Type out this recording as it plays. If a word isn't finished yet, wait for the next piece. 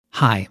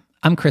Hi,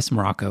 I'm Chris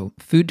Morocco,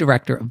 food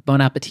director of Bon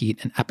Appetit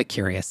and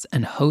Epicurious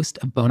and host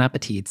of Bon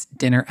Appetit's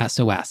Dinner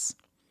SOS.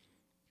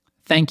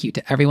 Thank you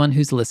to everyone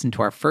who's listened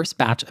to our first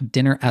batch of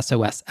Dinner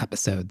SOS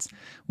episodes.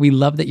 We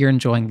love that you're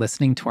enjoying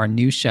listening to our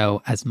new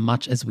show as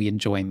much as we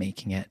enjoy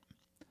making it.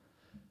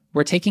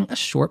 We're taking a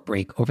short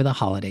break over the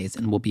holidays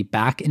and we'll be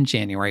back in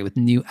January with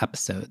new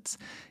episodes.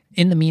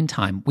 In the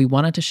meantime, we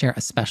wanted to share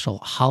a special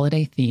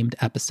holiday-themed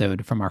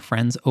episode from our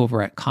friends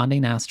over at Condé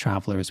Nast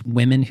Traveler's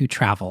Women Who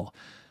Travel.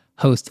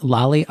 Host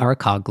Lale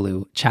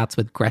Arakoglu chats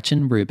with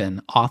Gretchen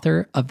Rubin,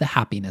 author of The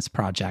Happiness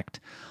Project,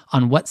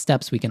 on what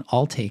steps we can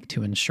all take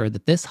to ensure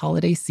that this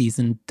holiday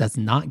season does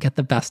not get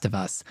the best of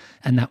us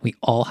and that we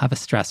all have a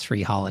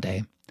stress-free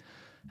holiday.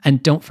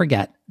 And don't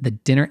forget, the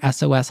Dinner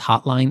SOS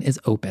hotline is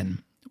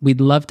open. We'd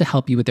love to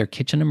help you with your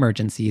kitchen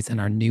emergencies in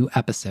our new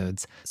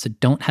episodes, so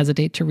don't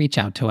hesitate to reach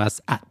out to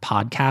us at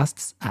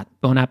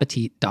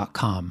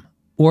podcasts@bonappetit.com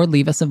or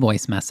leave us a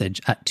voice message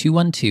at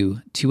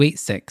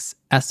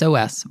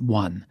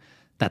 212-286-SOS1.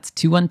 That's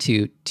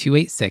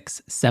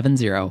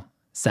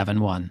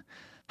 212-286-7071.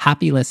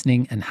 Happy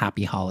listening and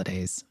happy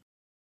holidays.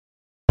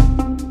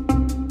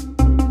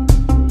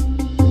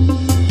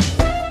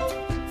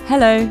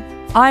 Hello,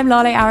 I'm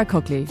Lale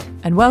Arakoglu,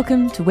 and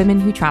welcome to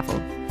Women Who Travel,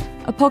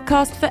 a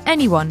podcast for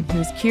anyone who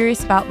is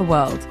curious about the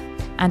world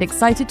and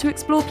excited to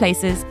explore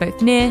places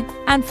both near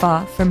and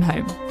far from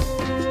home.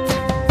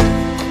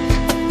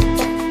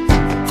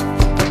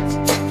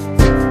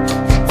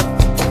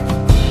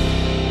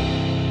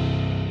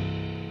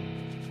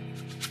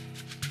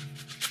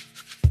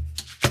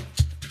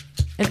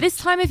 At this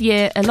time of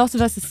year, a lot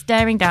of us are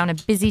staring down a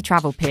busy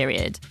travel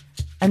period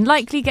and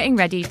likely getting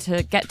ready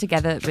to get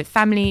together with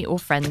family or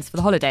friends for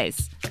the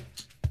holidays.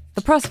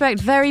 The prospect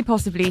very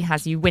possibly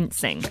has you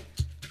wincing.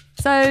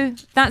 So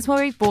that's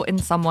why we've brought in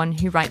someone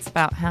who writes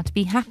about how to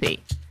be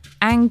happy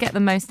and get the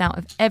most out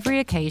of every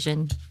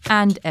occasion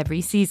and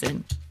every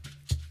season.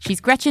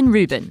 She's Gretchen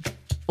Rubin,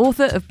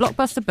 author of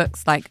blockbuster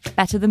books like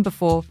Better Than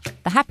Before,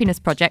 The Happiness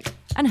Project,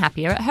 and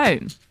Happier at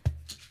Home.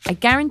 I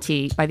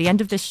guarantee by the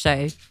end of this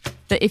show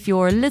that if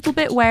you're a little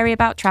bit wary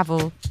about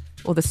travel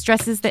or the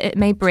stresses that it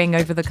may bring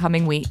over the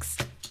coming weeks,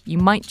 you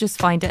might just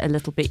find it a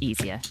little bit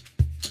easier.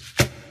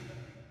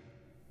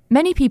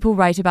 Many people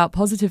write about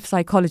positive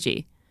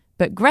psychology,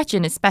 but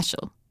Gretchen is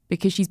special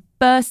because she's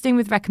bursting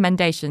with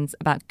recommendations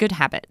about good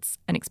habits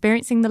and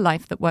experiencing the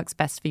life that works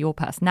best for your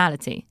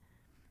personality.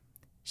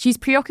 She's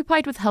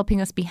preoccupied with helping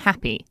us be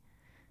happy,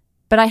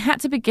 but I had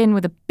to begin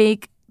with a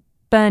big,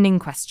 burning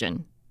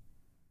question.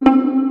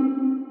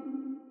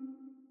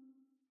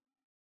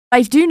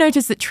 I do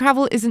notice that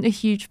travel isn't a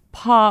huge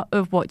part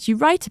of what you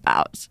write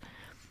about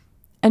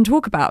and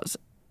talk about.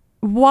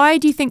 Why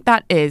do you think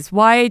that is?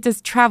 Why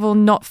does travel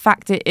not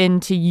factor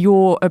into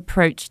your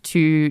approach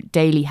to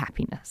daily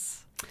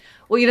happiness?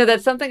 Well,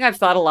 that's something I've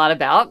thought a lot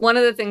about. One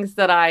of the things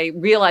that I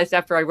realized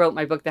after I wrote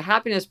my book, The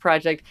Happiness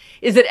Project,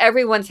 is that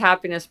everyone's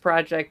happiness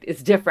project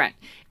is different.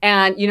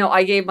 And,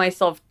 I gave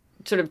myself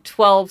sort of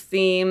 12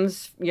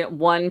 themes,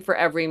 one for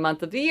every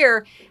month of the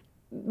year.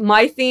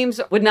 My themes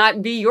would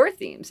not be your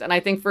themes. And I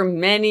think for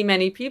many,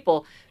 many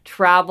people,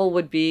 travel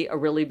would be a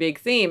really big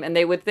theme. And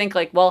they would think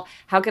well,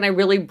 how can I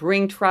really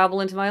bring travel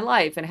into my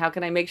life? And how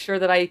can I make sure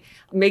that I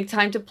make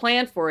time to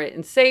plan for it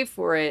and save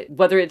for it?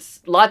 Whether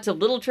it's lots of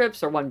little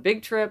trips or one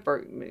big trip,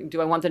 or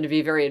do I want them to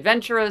be very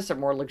adventurous or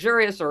more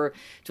luxurious? Or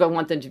do I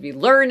want them to be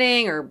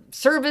learning or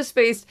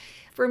service-based?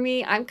 For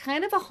me, I'm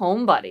kind of a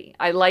homebody.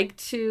 I like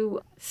to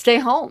stay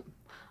home.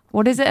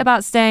 What is it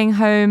about staying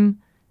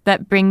home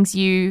that brings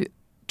you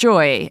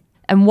joy?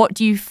 And what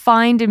do you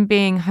find in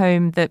being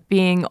home that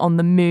being on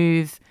the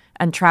move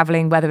and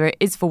traveling, whether it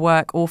is for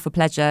work or for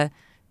pleasure,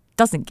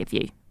 doesn't give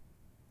you?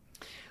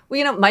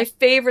 Well, my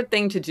favorite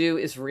thing to do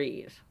is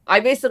read. I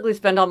basically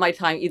spend all my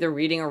time either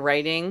reading or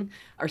writing,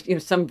 or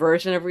some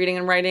version of reading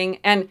and writing.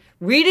 And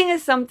reading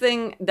is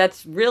something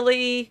that's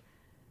really,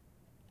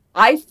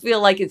 I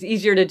feel like it's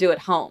easier to do at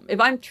home.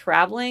 If I'm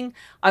traveling,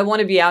 I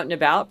want to be out and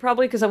about,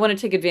 probably because I want to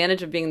take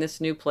advantage of being in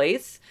this new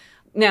place.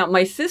 Now,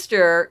 my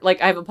sister,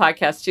 I have a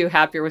podcast too,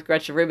 Happier with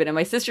Gretchen Rubin, and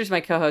my sister's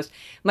my co-host.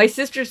 My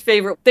sister's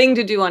favorite thing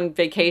to do on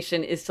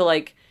vacation is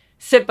to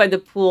sit by the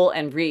pool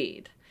and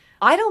read.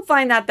 I don't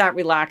find that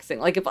relaxing.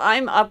 If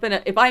I'm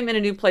in a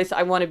new place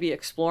I want to be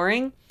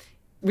exploring,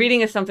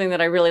 reading is something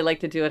that I really like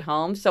to do at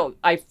home. So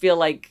I feel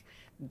like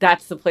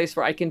that's the place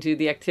where I can do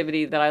the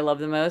activity that I love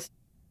the most.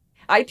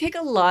 I take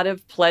a lot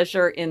of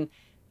pleasure in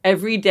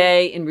every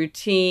day, in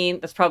routine.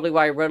 That's probably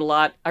why I write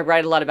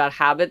a lot about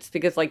habits,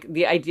 because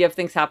the idea of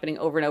things happening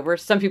over and over,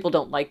 some people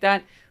don't like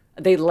that.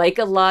 They like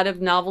a lot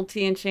of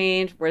novelty and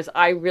change, whereas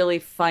I really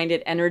find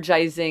it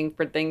energizing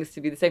for things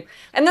to be the same.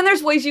 And then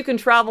there's ways you can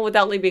travel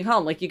without leaving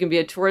home. You can be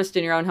a tourist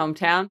in your own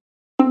hometown.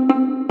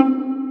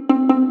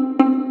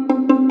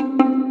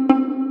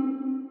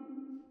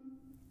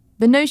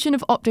 The notion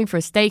of opting for a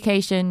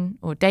staycation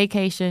or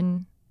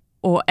daycation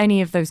or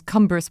any of those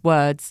cumbrous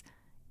words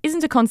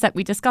isn't a concept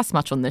we discuss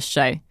much on this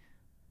show.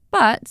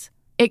 But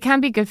it can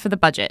be good for the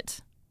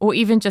budget, or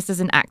even just as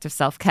an act of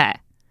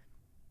self-care.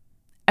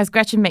 As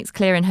Gretchen makes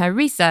clear in her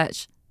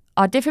research,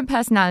 our different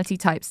personality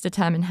types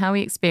determine how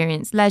we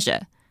experience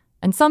leisure,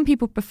 and some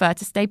people prefer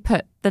to stay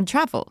put than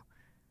travel.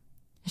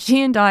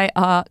 She and I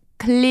are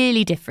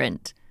clearly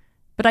different,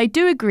 but I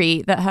do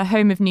agree that her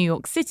home of New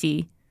York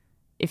City,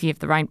 if you have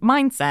the right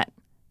mindset,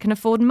 can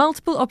afford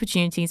multiple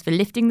opportunities for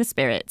lifting the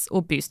spirits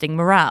or boosting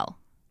morale.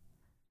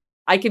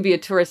 I could be a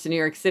tourist in New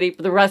York City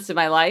for the rest of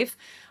my life.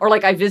 Or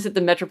like I visit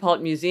the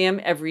Metropolitan Museum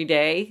every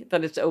day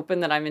that it's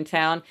open, that I'm in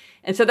town.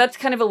 And so that's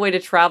kind of a way to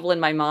travel in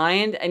my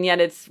mind. And yet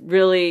it's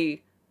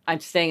really, I'm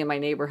staying in my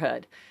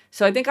neighborhood.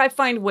 So I think I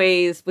find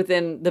ways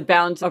within the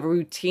bounds of a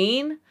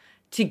routine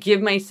to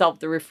give myself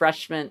the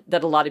refreshment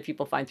that a lot of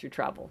people find through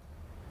travel.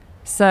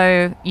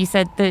 So you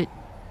said that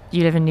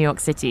you live in New York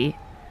City.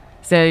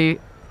 So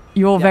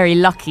you're very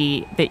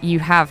lucky that you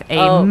have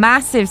a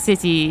massive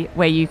city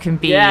where you can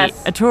be a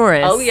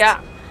tourist. Oh,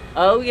 yeah.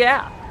 Oh,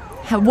 yeah.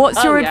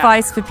 What's your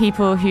advice for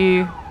people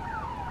who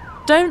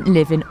don't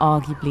live in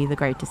arguably the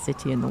greatest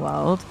city in the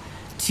world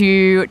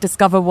to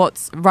discover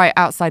what's right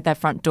outside their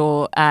front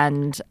door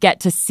and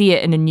get to see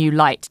it in a new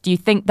light? Do you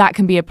think that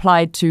can be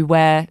applied to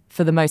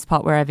for the most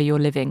part, wherever you're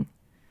living?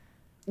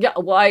 Yeah,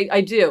 well,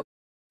 I do.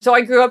 So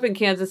I grew up in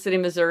Kansas City,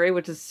 Missouri,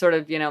 which is sort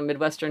of,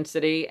 Midwestern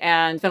city,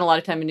 and spent a lot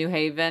of time in New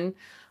Haven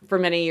for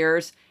many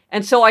years.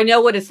 And so I know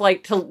what it's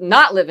like to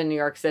not live in New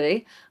York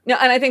City. Now,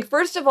 and I think,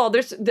 first of all,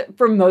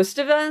 for most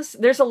of us,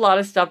 there's a lot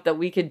of stuff that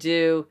we could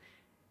do.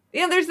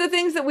 There's the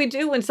things that we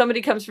do when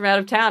somebody comes from out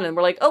of town and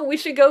we're like, oh, we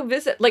should go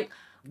visit. Like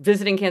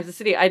visiting Kansas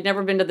City. I'd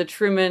never been to the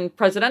Truman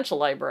Presidential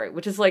Library,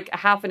 which is like a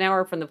half an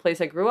hour from the place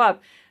I grew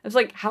up. It's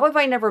like, how have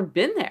I never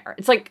been there?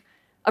 It's like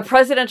a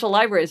presidential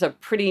library is a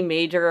pretty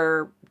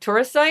major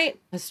tourist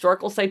site,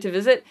 historical site to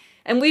visit.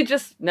 And we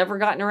just never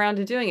gotten around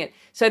to doing it.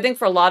 So I think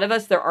for a lot of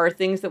us, there are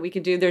things that we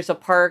could do. There's a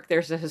park,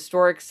 there's a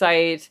historic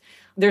site,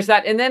 there's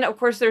that. And then, of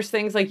course, there's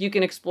things like you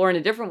can explore in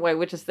a different way,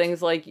 which is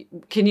things like,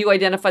 can you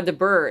identify the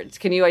birds?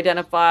 Can you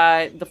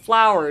identify the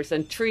flowers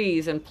and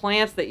trees and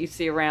plants that you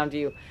see around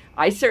you?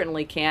 I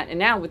certainly can't. And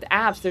now with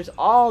apps, there's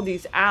all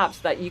these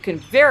apps that you can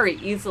very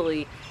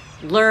easily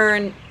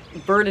learn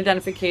bird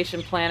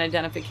identification, plant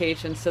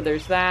identification. So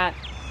there's that.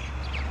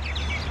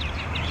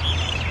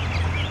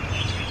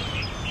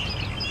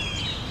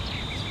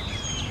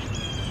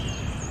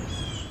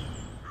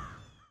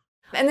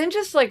 And then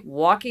just like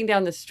walking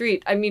down the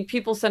street, I mean,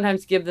 people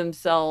sometimes give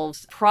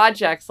themselves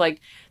projects like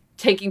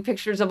taking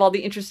pictures of all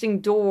the interesting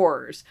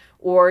doors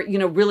or,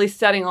 really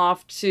setting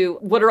off to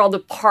what are all the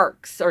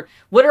parks or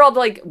what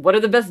are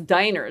the best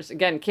diners?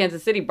 Again,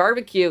 Kansas City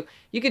barbecue,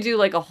 you could do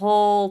like a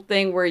whole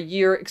thing where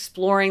you're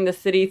exploring the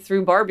city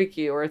through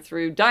barbecue or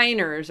through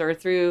diners or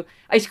through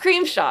ice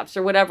cream shops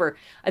or whatever.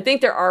 I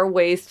think there are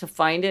ways to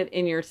find it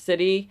in your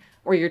city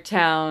or your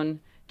town,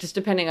 just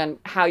depending on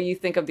how you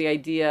think of the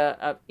idea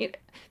of,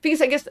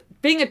 because I guess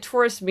being a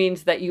tourist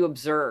means that you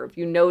observe,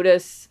 you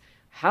notice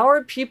how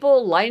are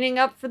people lining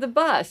up for the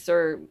bus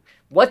or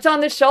what's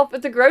on the shelf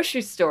at the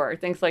grocery store,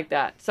 things like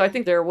that. So I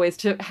think there are ways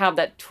to have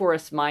that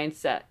tourist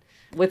mindset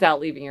without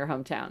leaving your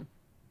hometown.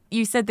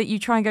 You said that you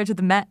try and go to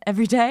the Met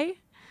every day?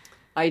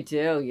 I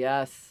do,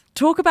 yes.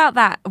 Talk about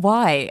that.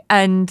 Why?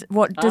 And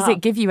what does it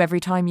give you every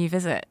time you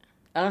visit?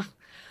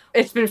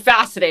 It's been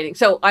fascinating.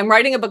 So I'm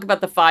writing a book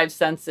about the five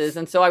senses.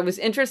 And so I was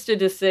interested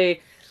to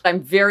see,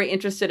 I'm very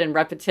interested in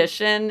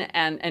repetition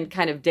and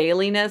kind of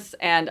dailiness.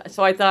 And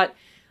so I thought,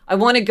 I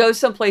want to go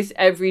someplace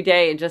every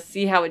day and just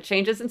see how it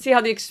changes and see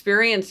how the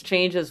experience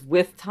changes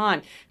with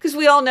time. Because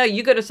we all know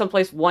you go to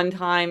someplace one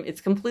time,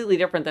 it's completely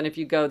different than if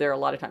you go there a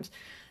lot of times.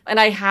 And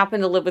I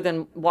happen to live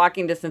within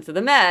walking distance of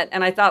the Met.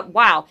 And I thought,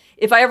 wow,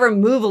 if I ever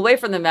move away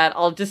from the Met,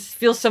 I'll just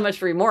feel so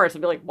much remorse.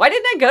 I'll be like, why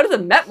didn't I go to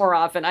the Met more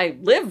often? I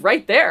live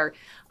right there.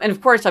 And of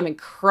course, I'm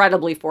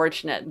incredibly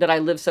fortunate that I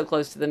live so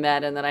close to the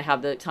Met and that I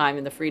have the time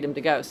and the freedom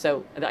to go.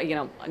 So,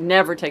 I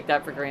never take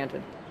that for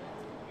granted.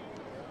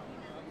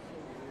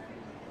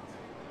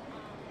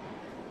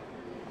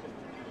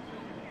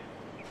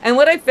 And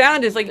what I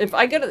found is, like, if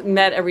I go to the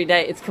Met every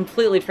day, it's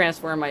completely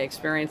transformed my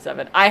experience of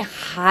it. I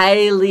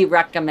highly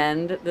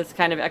recommend this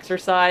kind of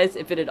exercise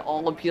if it at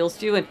all appeals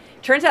to you. And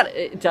it turns out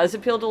it does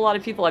appeal to a lot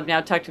of people. I've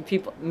now talked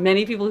to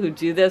many people who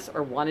do this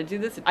or want to do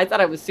this. I thought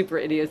I was super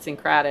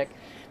idiosyncratic.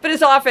 But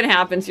as often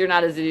happens, you're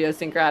not as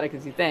idiosyncratic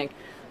as you think.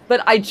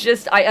 But I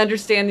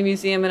understand the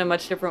museum in a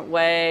much different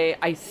way.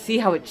 I see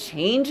how it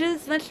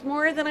changes much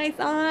more than I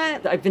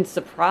thought. I've been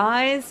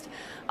surprised.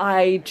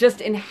 I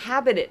just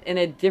inhabit it in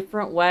a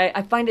different way.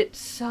 I find it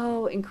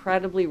so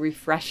incredibly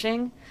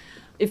refreshing.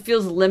 It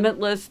feels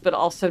limitless, but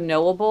also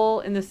knowable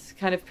in this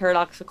kind of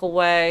paradoxical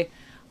way.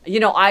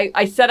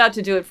 I set out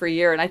to do it for a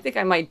year, and I think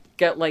I might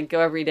go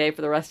every day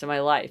for the rest of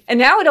my life. And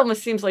now it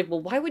almost seems like, well,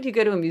 why would you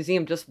go to a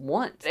museum just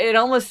once? It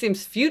almost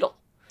seems futile.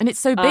 And it's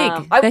so big.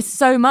 There's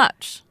so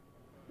much.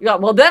 Yeah,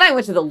 well, then I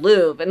went to the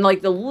Louvre, and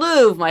the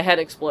Louvre, my head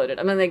exploded.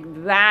 I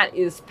mean, that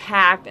is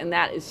packed, and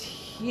that is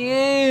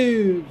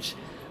huge.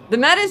 The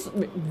Met is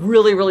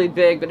really, really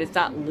big, but it's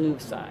not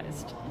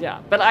Louvre-sized.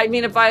 Yeah, but I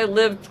mean, if I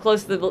lived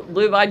close to the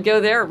Louvre, I'd go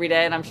there every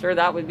day, and I'm sure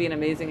that would be an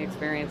amazing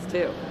experience,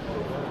 too.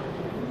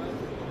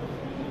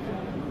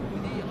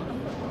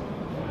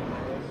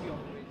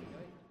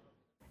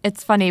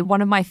 It's funny,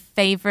 one of my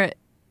favourite,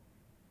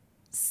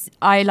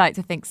 I like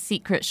to think,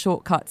 secret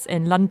shortcuts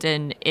in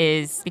London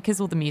is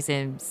because all the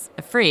museums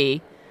are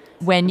free.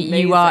 When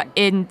you are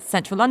in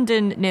central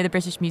London near the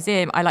British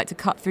Museum, I like to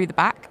cut through the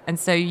back. And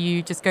so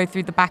you just go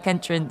through the back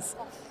entrance,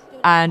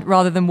 and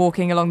rather than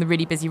walking along the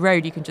really busy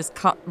road, you can just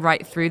cut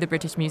right through the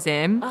British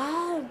Museum.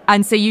 Oh.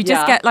 And so you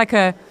just get like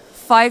a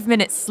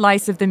 5-minute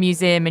slice of the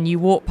museum, and you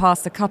walk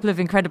past a couple of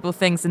incredible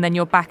things, and then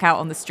you're back out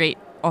on the street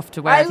off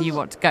to wherever you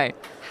want to go.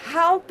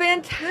 How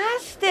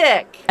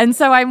fantastic! And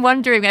so I'm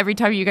wondering, every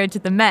time you go to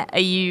the Met, are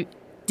you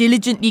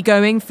diligently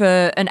going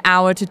for an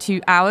hour to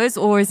 2 hours,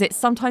 or is it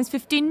sometimes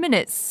 15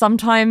 minutes,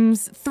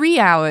 sometimes 3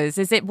 hours?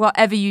 Is it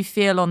whatever you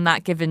feel on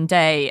that given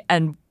day?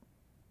 And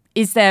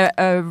is there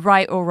a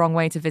right or wrong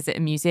way to visit a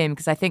museum?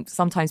 Because I think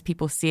sometimes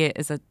people see it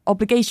as an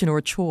obligation or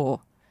a chore.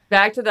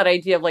 Back to that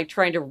idea of like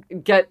trying to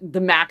get the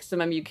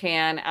maximum you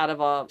can out of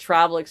a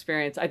travel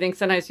experience. I think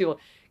sometimes people,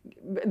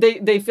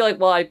 they feel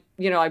like, well,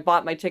 I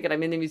bought my ticket,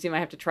 I'm in the museum, I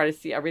have to try to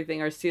see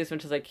everything or see as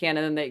much as I can,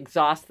 and then they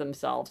exhaust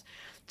themselves.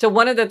 So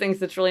one of the things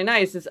that's really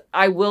nice is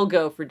I will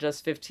go for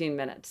just 15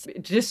 minutes,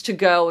 just to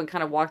go and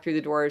kind of walk through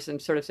the doors and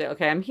sort of say,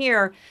 okay, I'm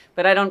here,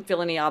 but I don't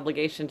feel any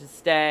obligation to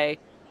stay.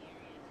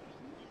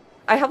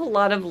 I have a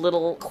lot of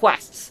little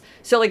quests.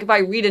 So like if I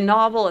read a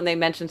novel and they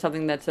mention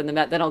something that's in the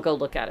Met, then I'll go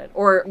look at it.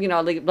 Or,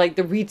 like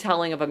the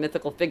retelling of a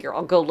mythical figure,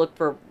 I'll go look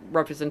for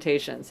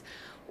representations.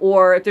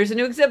 Or if there's a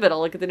new exhibit,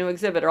 I'll look at the new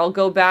exhibit. Or I'll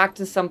go back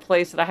to some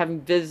place that I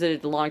haven't visited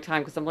in a long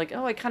time because I'm like,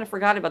 oh, I kind of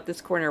forgot about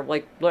this corner.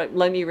 Like,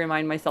 let me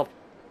remind myself.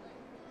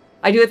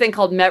 I do a thing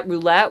called Met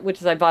Roulette,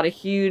 which is I bought a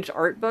huge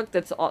art book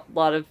that's a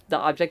lot of the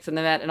objects in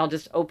the Met, and I'll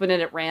just open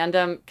it at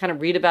random, kind of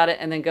read about it,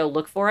 and then go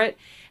look for it.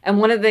 And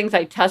one of the things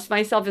I test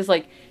myself is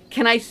like,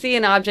 can I see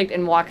an object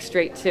and walk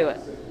straight to it?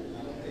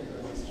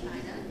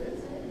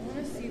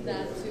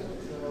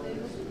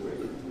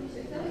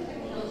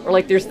 Or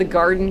like there's the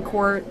garden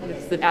court.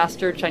 It's the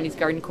Astor Chinese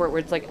garden court where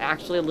it's like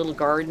actually a little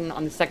garden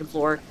on the second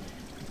floor.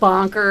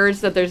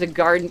 Bonkers that there's a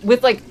garden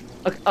with like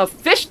a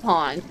fish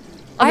pond.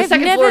 I've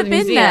never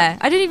been there.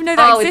 I didn't even know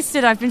that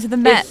existed. I've been to the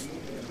Met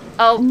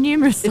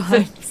numerous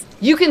times.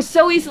 You can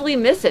so easily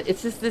miss it.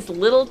 It's just this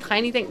little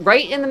tiny thing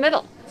right in the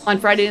middle. On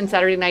Friday and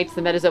Saturday nights,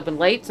 the Met is open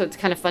late, so it's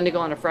kind of fun to go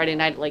on a Friday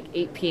night at like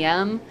 8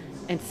 p.m.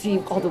 and see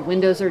all the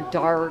windows are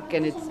dark,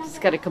 and it's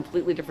just got a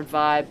completely different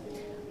vibe.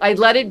 I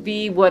let it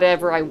be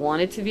whatever I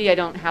want it to be. I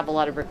don't have a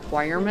lot of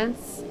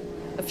requirements.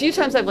 A few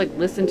times I've like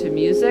listened to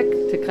music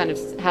to kind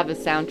of have a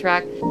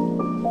soundtrack.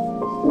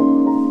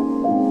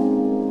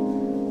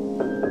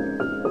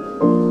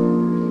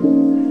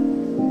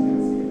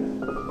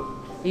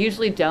 I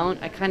usually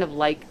don't. I kind of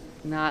like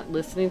not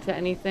listening to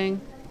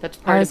anything. That's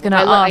part of it.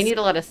 I need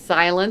a lot of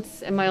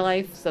silence in my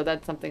life, so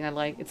that's something I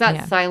like. It's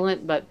not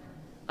silent, but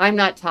I'm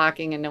not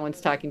talking and no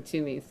one's talking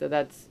to me, so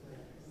that's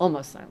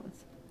almost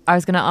silence. I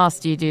was going to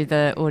ask, do you do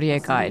the audio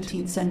guide?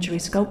 17th century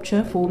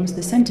sculpture forms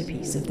the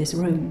centrepiece of this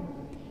room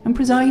and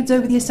presides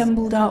over the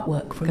assembled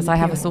artwork from because I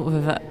have a sort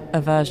of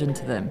aversion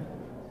to them.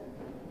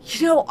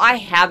 You know, I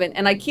haven't,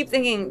 and I keep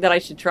thinking that I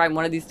should try.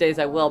 One of these days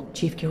I will.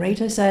 Chief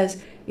curator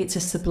says it's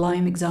a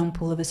sublime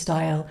example of a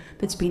style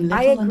that's been little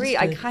I agree.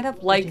 I kind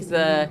of like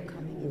the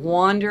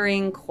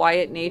wandering,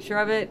 quiet nature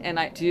of it, and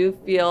I do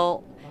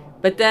feel...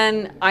 But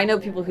then I know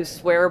people who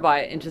swear by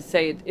it and just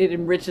say it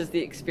enriches the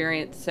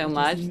experience so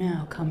much. It is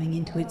now coming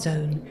into its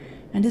own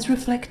and is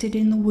reflected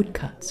in the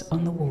woodcuts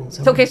on the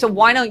walls. Okay, so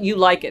why don't you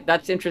like it?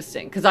 That's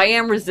interesting, because I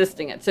am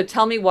resisting it. So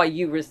tell me why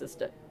you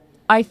resist it.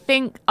 I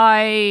think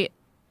I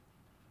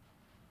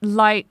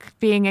like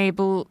being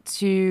able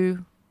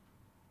to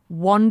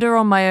wander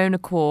on my own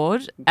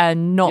accord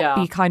and not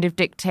be kind of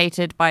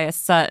dictated by a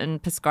certain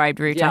prescribed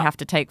route I have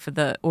to take for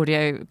the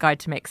audio guide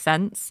to make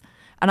sense.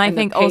 And I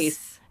think also...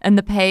 And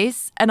the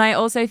pace. And I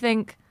also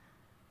think,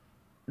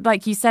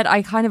 like you said,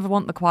 I kind of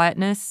want the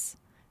quietness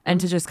and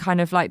to just kind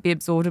of like be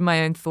absorbed in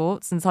my own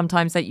thoughts. And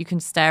sometimes like you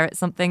can stare at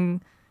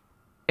something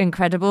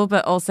incredible,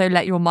 but also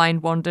let your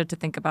mind wander to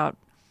think about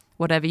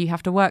whatever you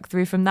have to work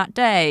through from that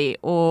day.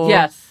 Or,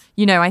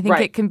 you know, I think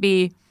it can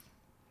be,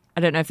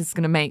 I don't know if this is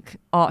going to make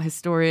art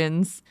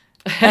historians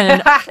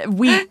and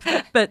weep,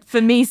 but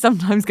for me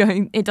sometimes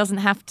it doesn't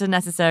have to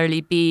necessarily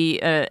be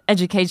an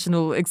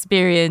educational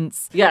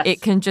experience.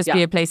 It can just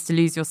be a place to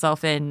lose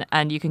yourself in,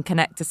 and you can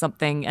connect to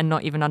something and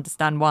not even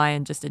understand why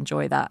and just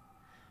enjoy that.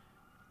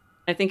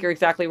 I think you're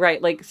exactly right.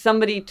 Like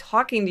somebody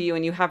talking to you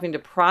and you having to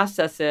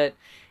process it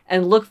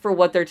and look for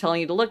what they're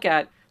telling you to look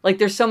at. Like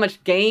there's so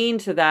much gain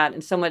to that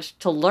and so much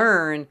to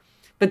learn,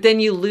 but then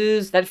you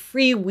lose that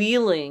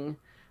freewheeling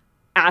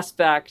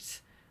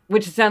aspect,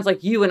 which it sounds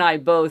like you and I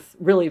both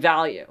really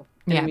value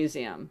in a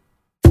museum.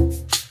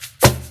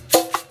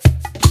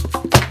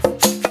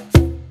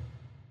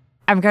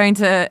 I'm going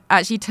to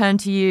actually turn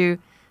to you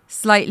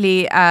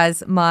slightly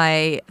as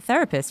my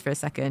therapist for a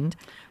second,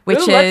 which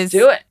is, let's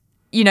do it.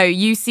 You know,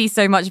 you see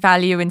so much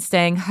value in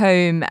staying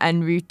home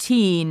and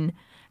routine,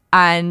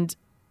 and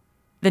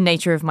the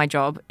nature of my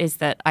job is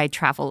that I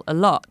travel a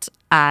lot.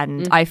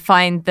 And I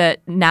find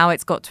that now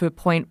it's got to a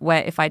point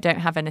where if I don't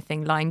have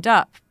anything lined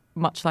up,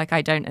 much like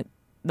I don't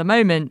the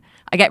moment,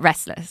 I get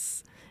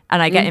restless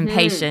and I get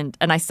impatient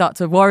and I start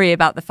to worry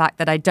about the fact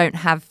that I don't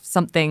have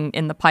something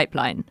in the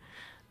pipeline.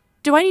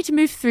 Do I need to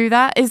move through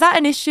that? Is that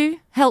an issue?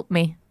 Help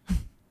me.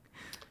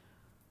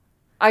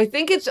 I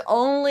think it's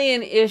only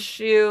an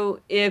issue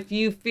if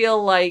you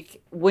feel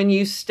like when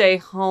you stay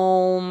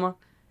home,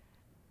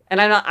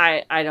 and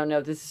I don't know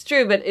if this is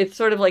true, but it's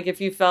sort of like if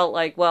you felt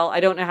like, well,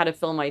 I don't know how to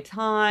fill my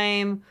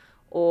time,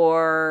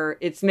 or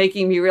it's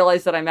making me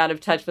realize that I'm out of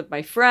touch with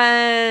my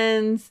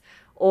friends,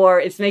 or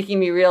it's making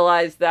me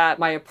realize that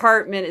my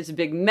apartment is a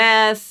big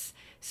mess.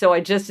 So I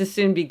just as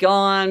soon be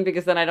gone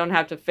because then I don't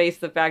have to face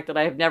the fact that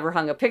I have never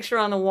hung a picture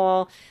on the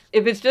wall.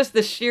 If it's just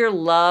the sheer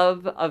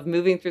love of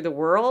moving through the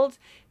world,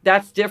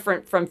 that's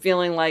different from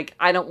feeling like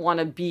I don't want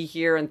to be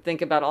here and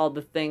think about all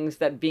the things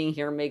that being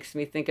here makes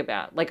me think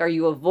about. Like, are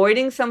you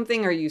avoiding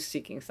something or are you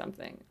seeking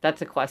something?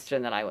 That's a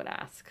question that I would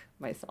ask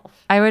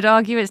myself. I would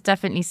argue it's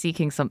definitely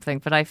seeking something,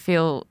 but I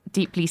feel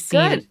deeply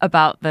seen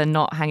about the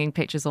not hanging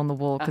pictures on the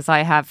wall because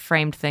I have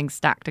framed things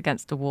stacked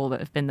against a wall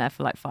that have been there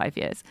for like 5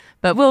 years.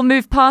 But we'll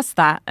move past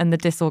that and the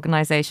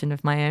disorganization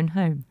of my own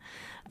home.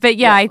 But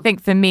yeah, I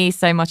think for me,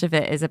 so much of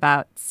it is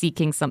about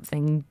seeking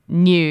something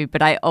new.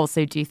 But I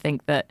also do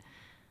think that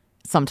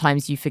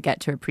sometimes you forget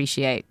to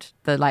appreciate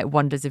the like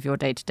wonders of your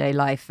day-to-day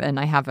life. And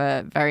I have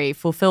a very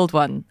fulfilled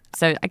one.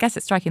 So I guess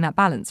it's striking that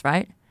balance,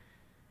 right?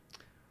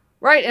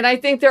 Right. And I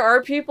think there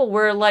are people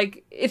where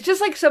like, it's just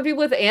like some people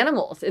with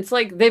animals. It's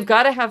like they've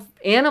got to have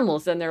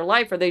animals in their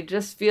life or they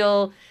just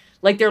feel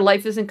like their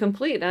life isn't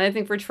complete. And I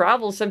think for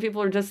travel, some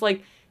people are just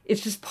like,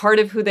 it's just part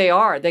of who they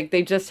are.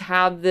 They just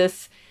have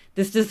this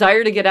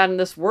desire to get out in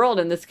this world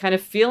and this kind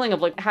of feeling of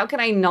like, how can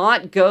I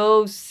not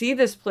go see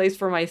this place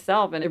for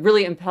myself? And it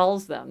really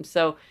impels them.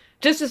 So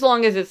just as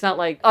long as it's not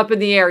like up in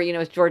the air, you know,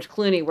 as George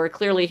Clooney, where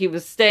clearly he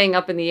was staying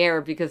up in the air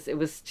because it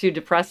was too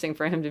depressing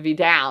for him to be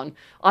down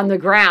on the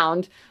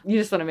ground. You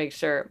just want to make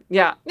sure.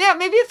 Yeah,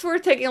 maybe it's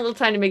worth taking a little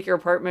time to make your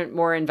apartment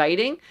more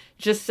inviting,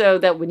 just so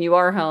that when you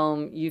are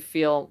home, you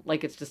feel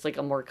like it's just like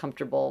a more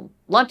comfortable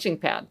launching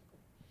pad.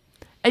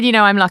 And, you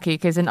know, I'm lucky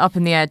because in Up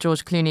in the Air,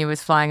 George Clooney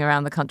was flying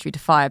around the country to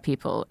fire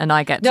people. And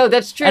I get No,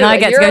 that's true. And I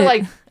get, to go,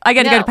 like, I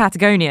get to go to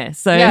Patagonia.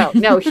 So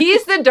No,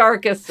 he's the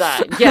darkest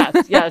side.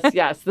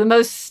 Yes. The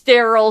most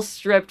sterile,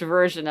 stripped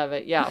version of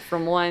it. Yeah,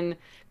 from one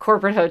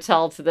corporate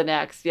hotel to the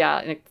next.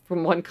 Yeah,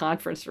 from one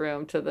conference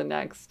room to the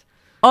next.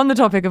 On the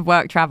topic of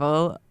work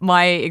travel,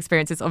 my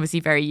experience is obviously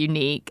very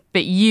unique.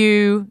 But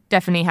you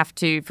definitely have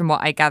to, from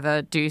what I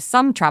gather, do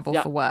some travel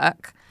for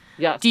work.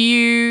 Yes. Do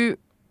you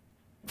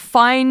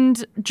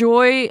find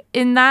joy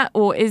in that,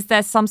 or is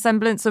there some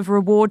semblance of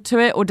reward to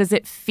it, or does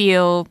it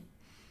feel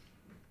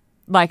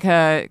like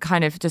a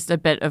kind of just a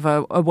bit of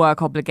a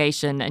work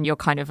obligation and you're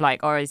kind of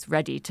like always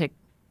ready to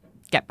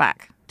get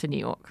back to New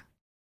York?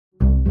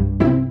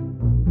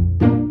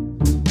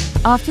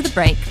 After the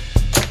break,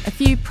 a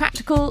few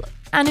practical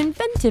and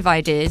inventive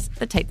ideas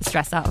that take the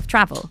stress out of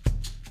travel.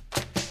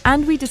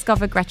 And we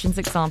discover Gretchen's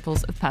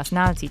examples of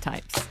personality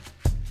types.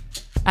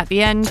 At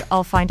the end,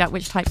 I'll find out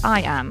which type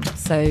I am,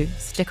 so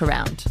stick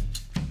around. Just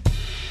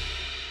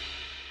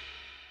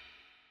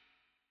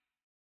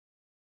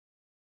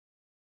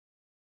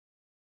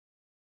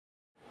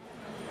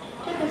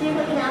a few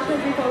quick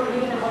announcements before we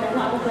begin the morning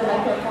topics. I'd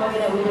like to inform you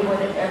that we avoid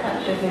this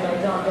aircraft strictly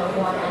by zone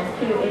 1 and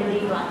 2 in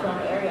the black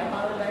zone area,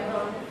 followed by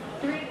zone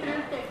 3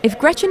 through 6. If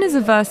Gretchen is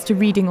averse to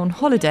reading on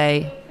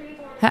holiday,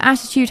 her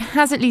attitude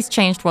has at least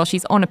changed while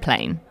she's on a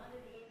plane.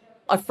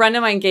 A friend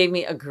of mine gave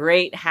me a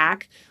great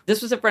hack.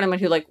 This was a friend of mine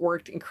who like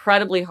worked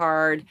incredibly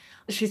hard.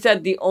 She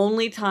said the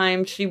only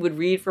time she would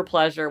read for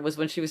pleasure was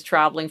when she was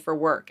traveling for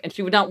work. And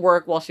she would not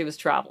work while she was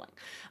traveling.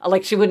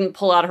 Like she wouldn't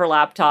pull out her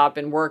laptop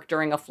and work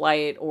during a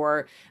flight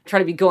or try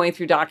to be going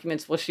through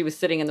documents while she was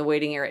sitting in the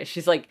waiting area.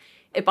 She's like,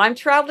 if I'm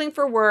traveling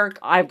for work,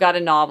 I've got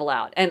a novel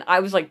out. And I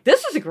was like,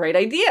 this is a great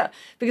idea.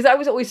 Because I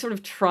was always sort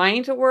of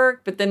trying to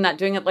work, but then not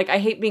doing it. Like I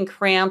hate being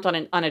cramped on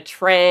a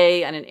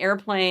tray on an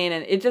airplane.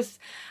 And it just,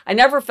 I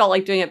never felt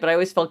like doing it, but I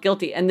always felt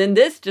guilty. And then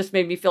this just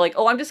made me feel like,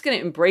 oh, I'm just going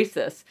to embrace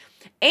this.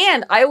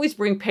 And I always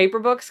bring paper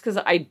books because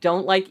I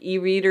don't like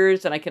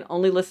e-readers and I can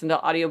only listen to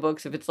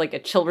audiobooks if it's like a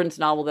children's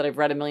novel that I've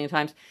read a million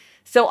times.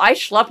 So I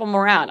schlep them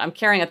around. I'm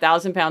carrying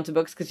 1,000 pounds of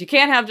books because you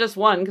can't have just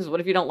one because what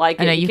if you don't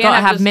like it? I know, you've got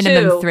to have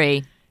minimum two.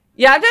 3.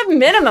 Yeah, I have to have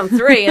minimum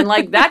 3, and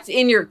like that's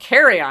in your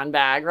carry-on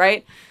bag,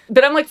 right?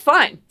 But I'm like,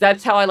 fine,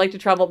 that's how I like to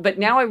travel. But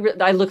now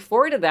I look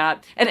forward to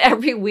that, and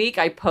every week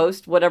I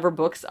post whatever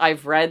books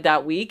I've read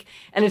that week.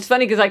 And it's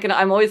funny because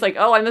I'm always like,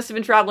 oh, I must have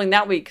been traveling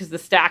that week because the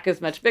stack is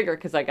much bigger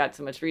because I got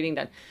so much reading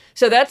done.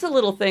 So that's a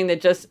little thing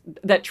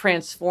that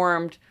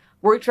transformed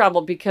work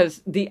travel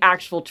because the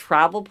actual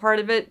travel part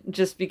of it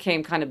just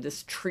became kind of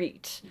this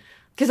treat.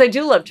 Because I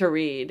do love to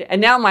read, and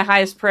now my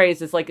highest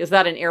praise is like, is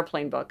that an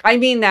airplane book? I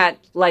mean that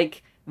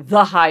like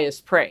the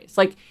highest praise.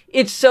 Like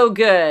it's so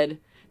good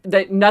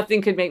that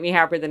nothing could make me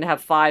happier than to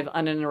have 5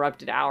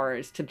 uninterrupted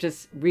hours to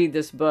just read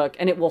this book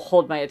and it will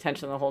hold my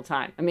attention the whole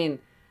time. I mean,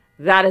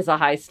 that is a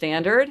high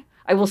standard.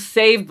 I will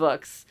save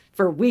books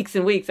for weeks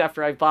and weeks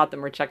after I bought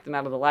them or checked them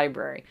out of the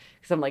library.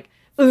 Because I'm like,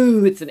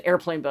 ooh, it's an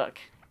airplane book.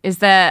 Is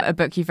there a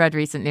book you've read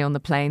recently on the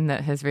plane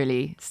that has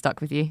really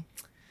stuck with you?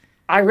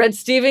 I read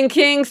Stephen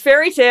King's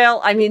Fairy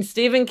Tale. I mean,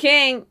 Stephen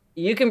King,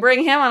 you can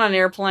bring him on an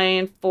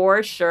airplane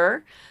for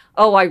sure.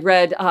 Oh, I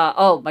read,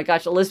 oh my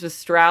gosh, Elizabeth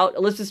Strout.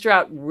 Elizabeth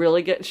Strout,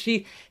 really good.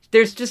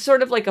 There's just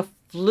sort of like a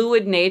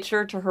fluid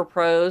nature to her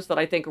prose that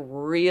I think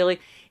really,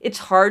 it's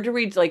hard to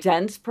read like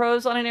dense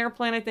prose on an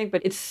airplane, I think,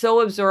 but it's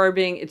so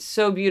absorbing. It's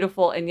so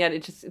beautiful. And yet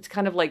it's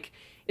kind of like,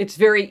 it's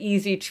very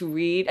easy to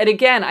read. And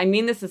again, I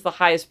mean this is the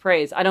highest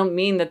praise. I don't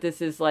mean that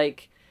this is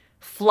like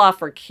fluff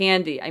or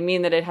candy. I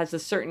mean that it has a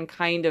certain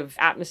kind of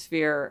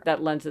atmosphere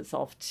that lends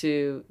itself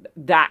to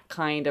that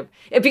kind of,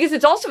 because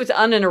it's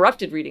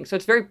uninterrupted reading. So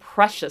it's very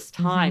precious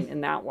time in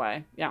that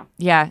way. Yeah.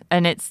 Yeah.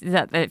 And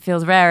it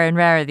feels rarer and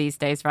rarer these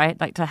days, right?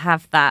 Like to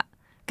have that,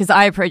 because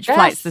I approach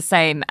flights the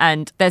same,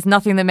 and there's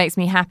nothing that makes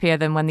me happier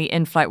than when the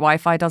in-flight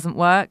Wi-Fi doesn't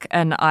work.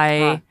 And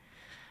I'm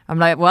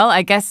like, well,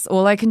 I guess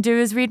all I can do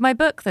is read my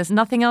book. There's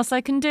nothing else I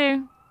can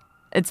do.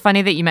 It's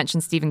funny that you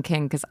mentioned Stephen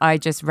King, because I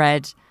just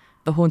read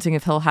The Haunting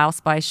of Hill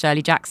House by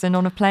Shirley Jackson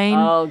on a plane.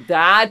 Oh,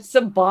 that's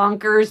a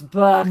bonkers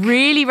book.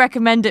 Really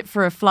recommend it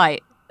for a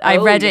flight. I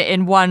read it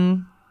in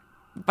one,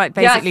 but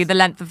basically the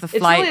length of the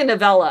flight. It's really a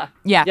novella.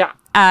 Yeah.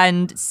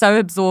 And so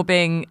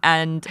absorbing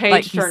and,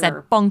 like you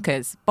said,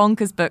 Page-turner.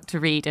 bonkers book to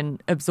read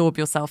and absorb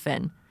yourself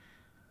in.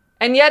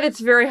 And yet it's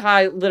very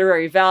high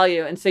literary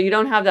value. And so you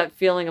don't have that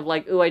feeling of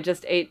like, ooh, I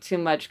just ate too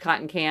much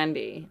cotton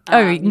candy.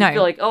 No. You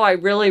feel like, oh, I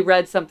really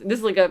read something. This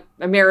is like a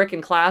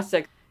American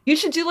classic. You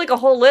should do like a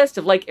whole list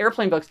of like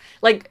airplane books.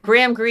 Like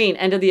Graham Greene,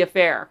 End of the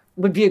Affair,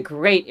 would be a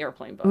great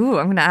airplane book. Ooh,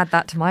 I'm going to add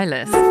that to my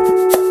list.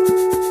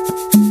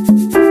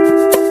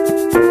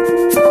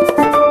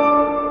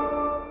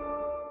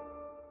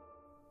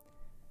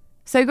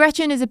 So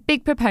Gretchen is a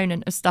big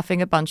proponent of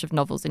stuffing a bunch of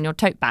novels in your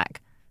tote bag,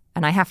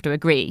 and I have to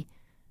agree.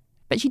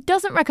 But she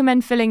doesn't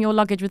recommend filling your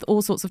luggage with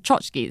all sorts of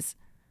tchotchkes.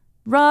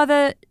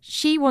 Rather,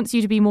 she wants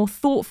you to be more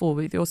thoughtful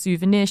with your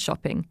souvenir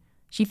shopping.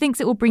 She thinks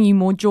it will bring you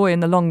more joy in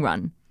the long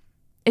run.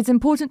 It's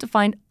important to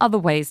find other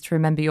ways to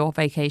remember your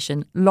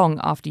vacation long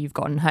after you've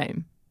gotten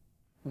home.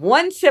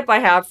 One tip I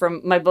have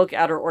from my book,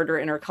 Outer Order,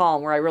 Inner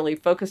Calm, where I really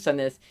focused on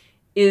this,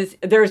 is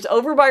there's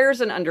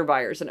overbuyers and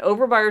underbuyers. And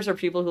overbuyers are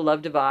people who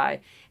love to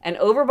buy. And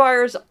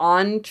overbuyers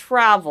on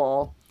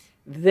travel,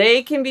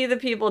 they can be the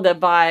people that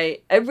buy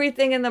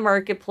everything in the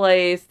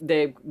marketplace.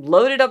 They've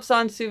loaded up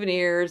on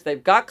souvenirs.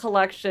 They've got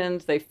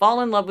collections. They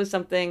fall in love with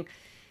something.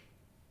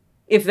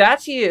 If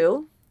that's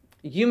you,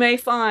 you may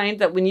find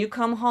that when you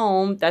come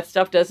home, that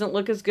stuff doesn't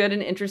look as good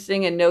and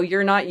interesting. And no,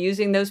 you're not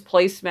using those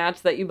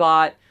placemats that you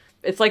bought.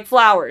 It's like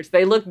flowers.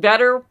 They look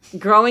better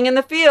growing in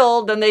the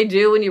field than they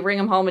do when you bring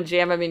them home and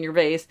jam them in your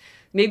vase.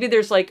 Maybe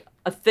there's like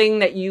a thing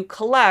that you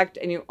collect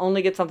and you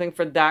only get something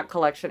for that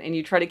collection and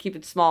you try to keep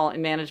it small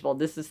and manageable.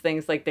 This is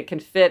things like that can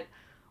fit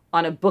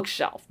on a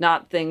bookshelf,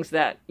 not things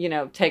that,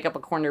 take up a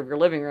corner of your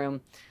living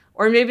room.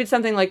 Or maybe it's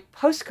something like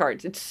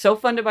postcards. It's so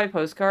fun to buy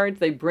postcards.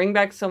 They bring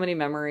back so many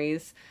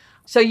memories.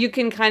 So you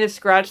can kind of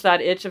scratch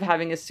that itch of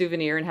having a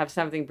souvenir and have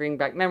something bring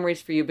back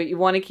memories for you, but you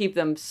want to keep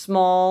them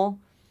small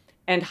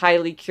and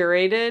highly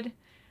curated,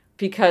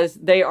 because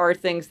they are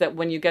things that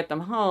when you get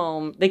them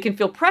home, they can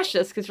feel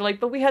precious because you're like,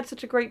 but we had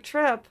such a great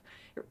trip.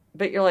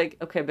 But you're like,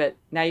 okay, but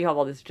now you have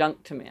all this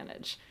junk to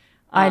manage.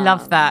 I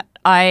love that.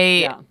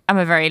 I am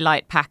a very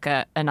light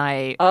packer and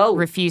I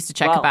refuse to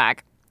check a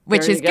bag,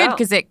 which is good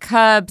because it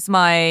curbs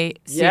my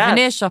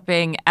souvenir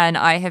shopping. And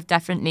I have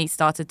definitely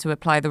started to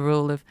apply the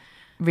rule of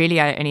really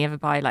I only ever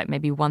buy like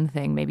maybe one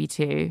thing, maybe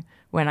two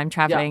when I'm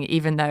traveling,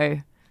 even though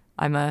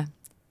I'm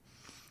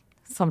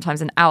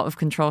sometimes an out of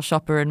control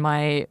shopper in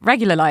my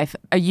regular life.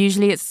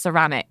 Usually it's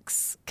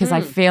ceramics because I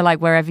feel like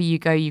wherever you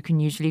go, you can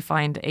usually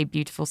find a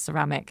beautiful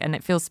ceramic and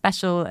it feels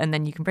special. And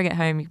then you can bring it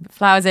home, you can put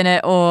flowers in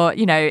it, or,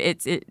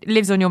 it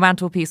lives on your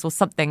mantelpiece or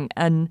something.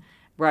 And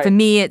for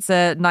me, it's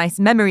a nice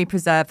memory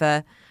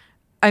preserver.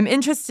 I'm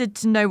interested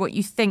to know what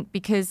you think,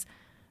 because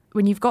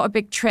when you've got a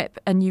big trip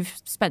and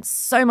you've spent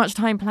so much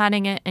time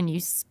planning it and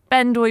you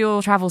spend all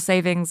your travel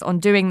savings on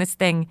doing this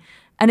thing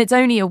and it's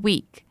only a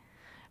week,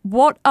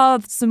 what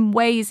are some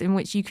ways in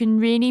which you can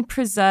really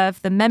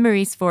preserve the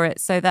memories for it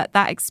so that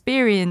that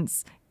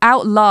experience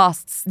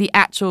outlasts the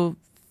actual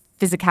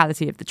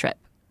physicality of the trip?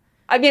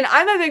 I mean,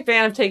 I'm a big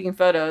fan of taking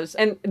photos.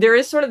 And there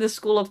is sort of this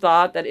school of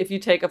thought that if you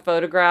take a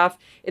photograph,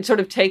 it's sort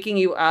of taking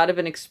you out of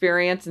an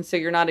experience. And so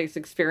you're not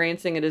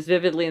experiencing it as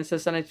vividly. And so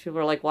sometimes people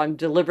are like, well, I'm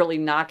deliberately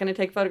not going to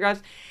take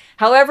photographs.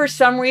 However,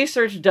 some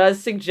research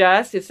does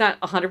suggest, it's not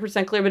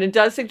 100% clear, but it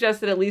does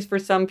suggest that at least for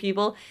some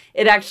people,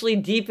 it actually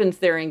deepens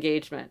their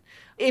engagement.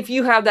 If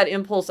you have that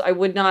impulse, I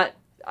would not.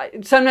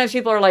 Sometimes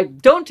people are like,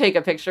 don't take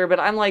a picture, but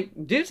I'm like,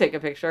 do take a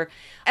picture.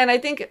 And I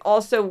think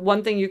also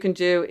one thing you can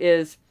do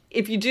is,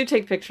 if you do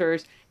take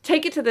pictures,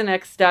 take it to the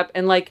next step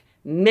and like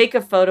make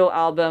a photo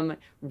album,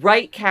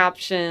 write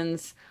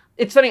captions.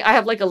 It's funny, I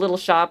have like a little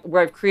shop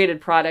where I've created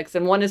products,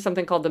 and one is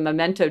something called the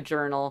Memento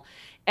Journal,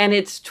 and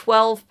it's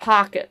 12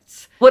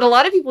 pockets. What a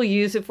lot of people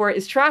use it for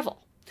is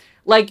travel.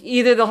 Like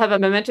either they'll have a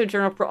memento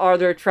journal for all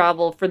their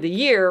travel for the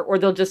year, or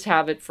they'll just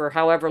have it for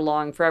however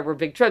long, forever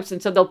big trips.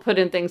 And so they'll put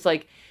in things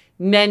like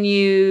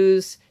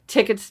menus,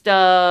 ticket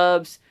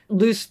stubs,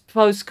 loose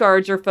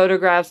postcards or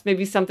photographs,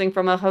 maybe something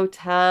from a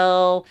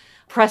hotel,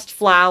 pressed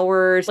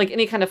flowers, like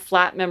any kind of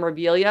flat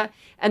memorabilia.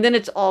 And then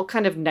it's all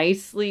kind of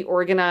nicely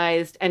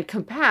organized and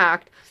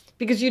compact,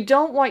 because you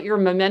don't want your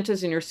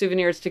mementos and your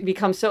souvenirs to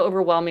become so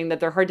overwhelming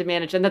that they're hard to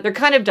manage and that they're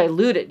kind of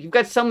diluted. You've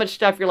got so much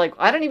stuff, you're like,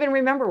 I don't even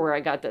remember where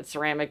I got that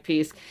ceramic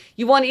piece.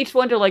 You want each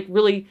one to like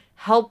really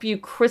help you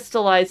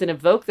crystallize and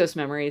evoke those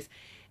memories.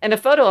 And a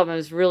photo album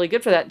is really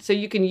good for that. So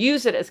you can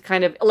use it as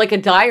kind of like a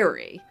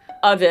diary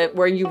of it,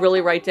 where you really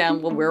write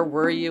down, well, where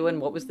were you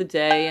and what was the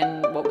day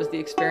and what was the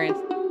experience.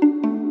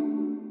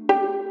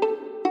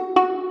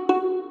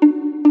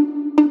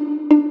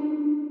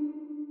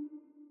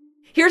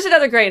 Here's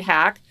another great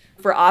hack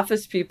for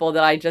office people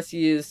that I just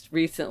used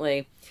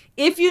recently.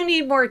 If you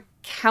need more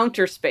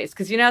counter space,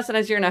 because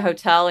sometimes you're in a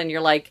hotel and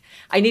you're like,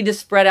 I need to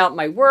spread out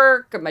my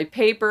work or my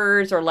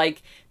papers, or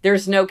like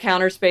there's no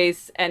counter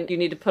space and you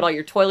need to put all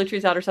your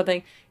toiletries out or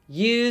something,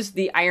 use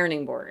the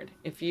ironing board.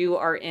 If you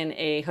are in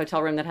a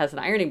hotel room that has an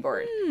ironing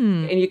board,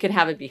 and you can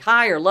have it be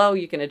high or low,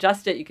 you can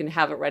adjust it, you can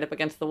have it right up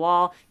against the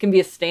wall. It can be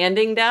a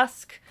standing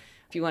desk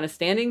if you want a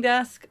standing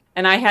desk.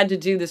 And I had to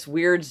do this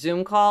weird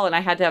Zoom call and I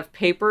had to have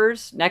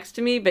papers next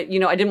to me, but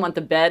I didn't want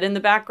the bed in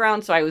the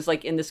background. So I was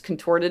like in this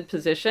contorted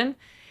position,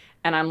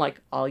 and I'm like,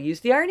 I'll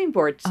use the ironing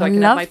board so I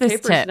can have my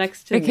papers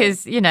next to me.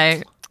 Because,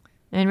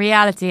 in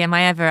reality, am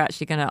I ever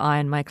actually going to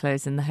iron my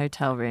clothes in the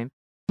hotel room?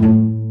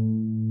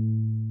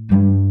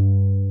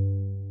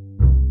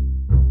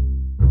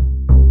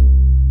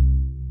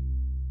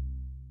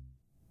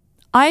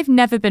 I've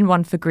never been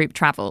one for group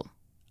travel.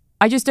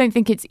 I just don't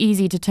think it's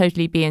easy to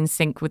totally be in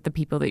sync with the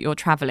people that you're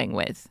travelling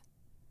with.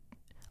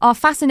 Our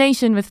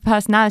fascination with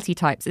personality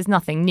types is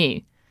nothing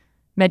new.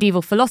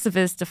 Medieval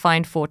philosophers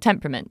defined 4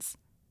 temperaments.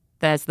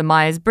 There's the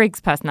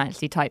Myers-Briggs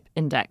personality type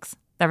index.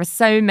 There are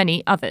so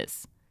many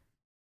others.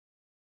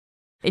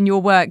 In your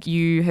work,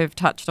 you have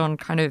touched on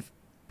kind of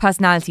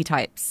personality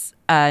types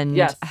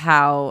and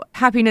how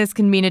happiness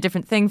can mean a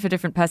different thing for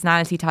different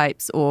personality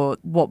types, or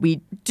what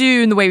we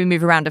do and the way we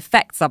move around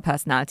affects our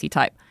personality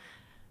type.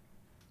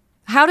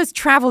 How does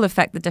travel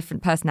affect the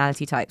different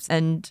personality types?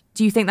 And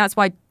do you think that's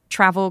why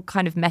travel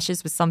kind of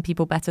meshes with some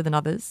people better than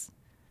others?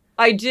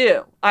 I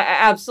do. I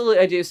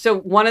absolutely do. So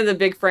one of the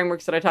big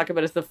frameworks that I talk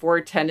about is the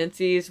 4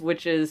 tendencies,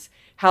 which is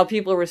how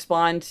people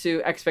respond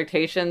to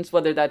expectations,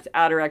 whether that's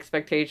outer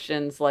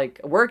expectations like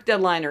a work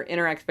deadline, or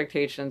inner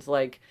expectations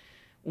like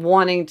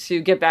wanting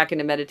to get back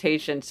into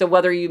meditation. So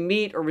whether you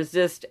meet or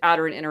resist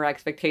outer and inner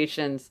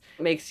expectations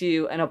makes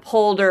you an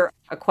upholder,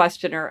 a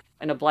questioner,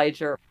 an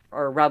obliger,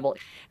 or a rebel.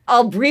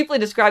 I'll briefly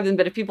describe them,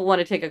 but if people want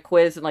to take a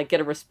quiz and like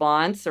get a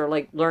response or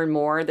like learn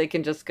more, they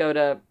can just go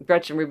to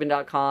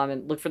GretchenRubin.com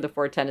and look for the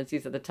 4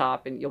 tendencies at the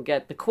top, and you'll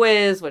get the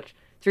quiz, which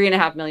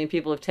 3.5 million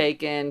people have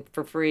taken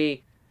for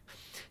free.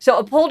 So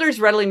upholders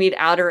readily meet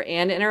outer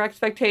and inner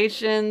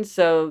expectations.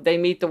 So they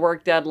meet the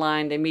work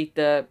deadline, they meet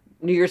the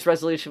New Year's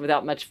resolution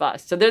without much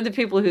fuss. So they're the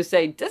people who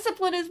say,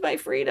 discipline is my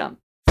freedom.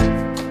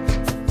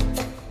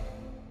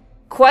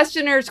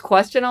 Questioners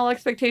question all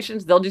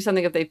expectations. They'll do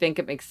something if they think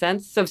it makes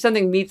sense. So if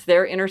something meets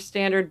their inner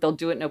standard, they'll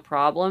do it no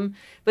problem.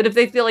 But if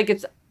they feel like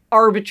it's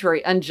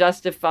arbitrary,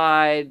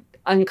 unjustified,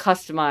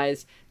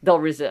 uncustomized, they'll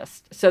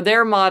resist. So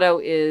their motto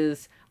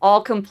is,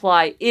 I'll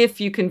comply if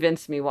you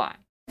convince me why.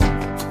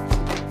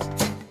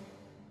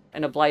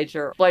 An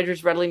obliger.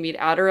 Obligers readily meet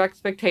outer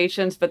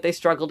expectations, but they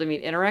struggle to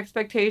meet inner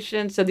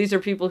expectations. So these are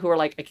people who are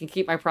like, I can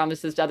keep my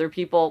promises to other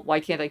people. Why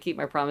can't I keep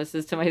my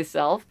promises to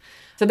myself?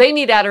 So they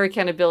need outer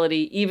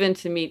accountability even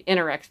to meet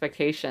inner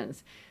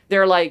expectations.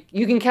 They're like,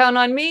 you can count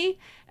on me,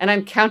 and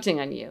I'm counting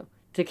on you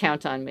to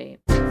count on me.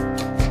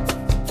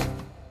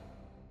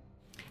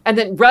 And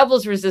then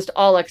rebels resist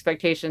all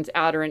expectations,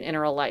 outer and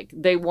inner alike.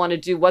 They want to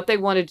do what they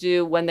want to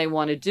do when they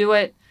want to do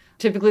it.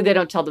 Typically, they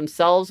don't tell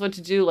themselves what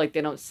to do. Like,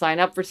 they don't sign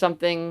up for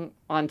something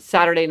on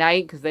Saturday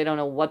night because they don't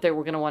know what they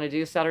were going to want to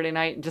do Saturday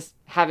night. Just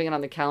having it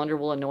on the calendar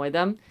will annoy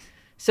them.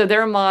 So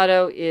their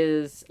motto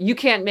is, you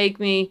can't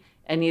make me,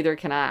 and neither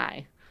can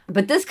I.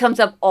 But this comes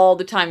up all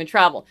the time in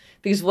travel,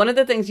 because one of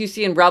the things you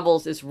see in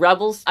rebels is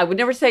rebels, I would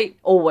never say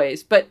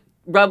always, but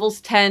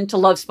rebels tend to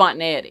love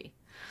spontaneity.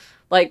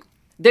 Like,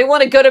 they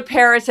want to go to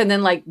Paris and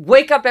then like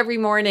wake up every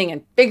morning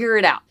and figure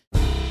it out.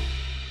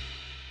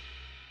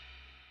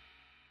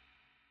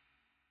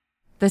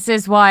 This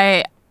is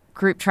why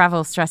group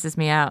travel stresses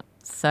me out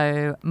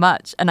so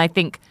much. And I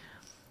think,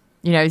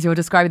 as you're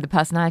describing the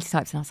personality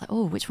types, and I was like,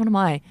 oh, which one am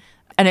I?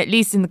 And at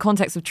least in the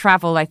context of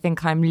travel, I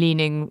think I'm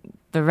leaning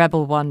the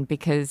rebel one,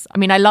 because,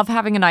 I love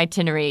having an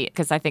itinerary,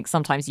 because I think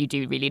sometimes you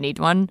do really need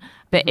one.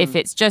 But if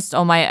it's just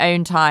on my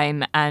own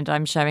time and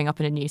I'm showing up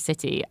in a new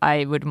city,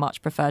 I would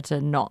much prefer to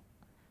not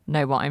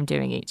know what I'm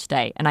doing each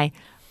day. And I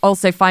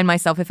also find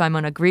myself, if I'm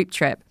on a group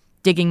trip,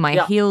 digging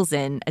my heels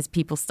in as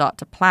people start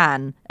to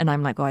plan. And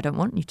I'm like, I don't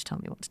want you to tell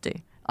me what to do.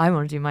 I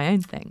want to do my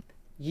own thing.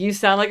 You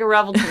sound like a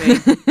rebel to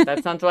me.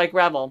 That sounds like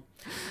rebel.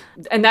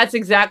 And that's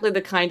exactly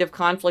the kind of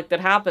conflict that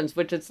happens,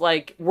 which is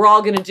like, we're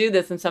all going to do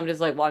this. And somebody's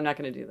like, well, I'm not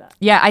going to do that.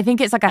 Yeah, I think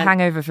it's like a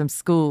hangover from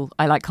school.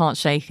 I can't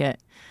shake it.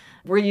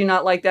 Were you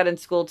not like that in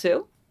school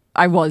too?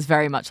 I was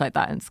very much like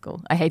that in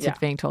school. I hated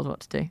being told what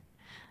to do.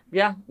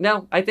 Yeah,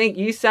 no, I think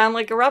you sound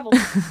like a rebel.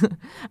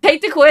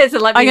 Take the quiz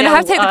and let me know. I'm going to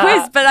have to take the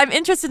quiz, but I'm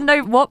interested to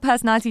know, what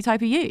personality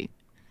type are you?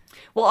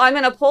 Well, I'm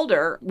an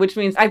upholder, which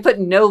means I put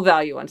no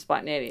value on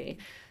spontaneity.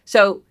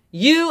 So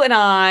you and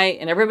I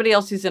and everybody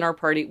else who's in our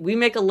party, we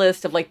make a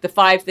list of like the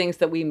 5 things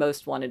that we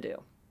most want to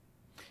do.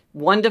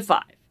 1 to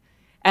 5.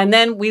 And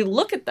then we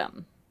look at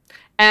them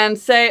and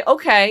say,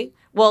 okay,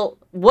 well,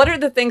 what are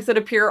the things that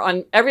appear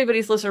on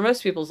everybody's list or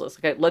most people's list?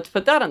 Okay, let's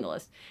put that on the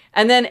list.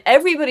 And then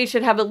everybody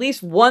should have at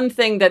least one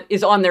thing that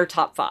is on their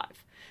top 5.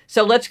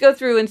 So let's go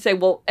through and say,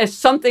 well, is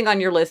something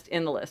on your list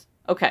in the list?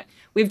 Okay,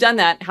 we've done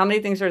that. How many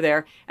things are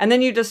there? And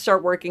then you just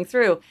start working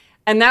through.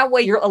 And that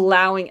way you're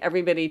allowing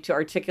everybody to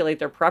articulate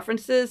their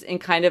preferences in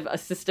kind of a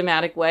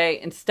systematic way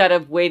instead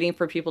of waiting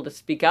for people to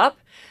speak up,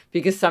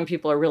 because some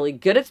people are really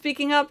good at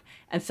speaking up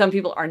and some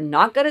people are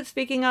not good at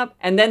speaking up.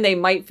 And then they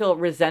might feel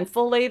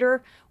resentful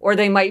later, or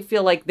they might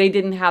feel like they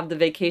didn't have the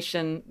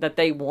vacation that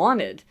they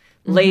wanted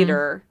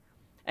later.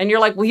 And you're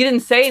like, well, you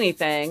didn't say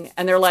anything.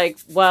 And they're like,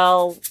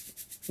 well,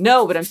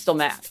 no, but I'm still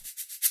mad.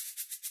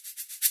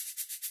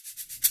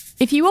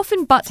 If you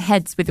often butt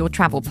heads with your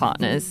travel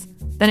partners,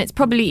 then it's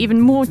probably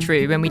even more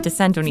true when we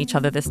descend on each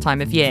other this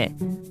time of year.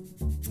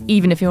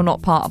 Even if you're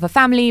not part of a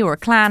family or a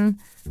clan,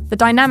 the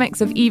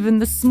dynamics of even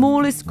the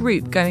smallest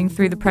group going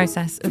through the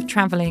process of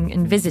travelling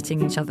and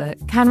visiting each other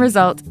can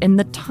result in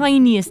the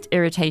tiniest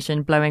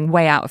irritation blowing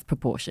way out of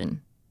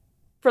proportion.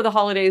 For the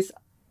holidays,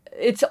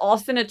 it's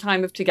often a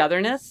time of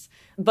togetherness,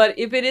 but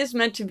if it is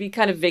meant to be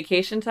kind of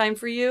vacation time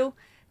for you,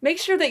 make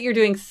sure that you're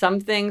doing some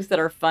things that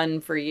are fun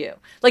for you.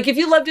 Like if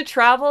you love to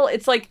travel,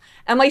 it's like,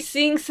 am I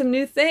seeing some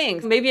new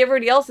things? Maybe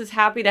everybody else is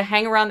happy to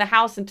hang around the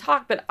house and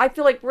talk, but I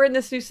feel like we're in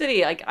this new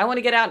city. Like I want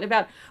to get out and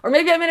about. Or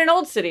maybe I'm in an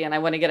old city and I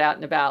want to get out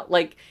and about.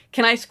 Like,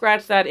 can I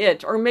scratch that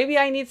itch? Or maybe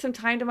I need some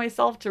time to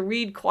myself to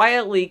read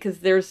quietly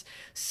because there's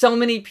so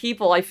many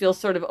people. I feel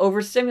sort of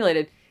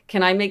overstimulated.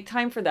 Can I make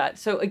time for that?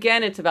 So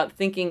again, it's about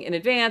thinking in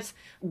advance.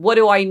 What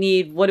do I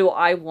need? What do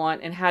I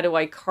want? And how do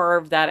I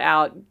carve that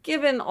out,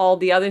 given all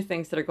the other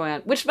things that are going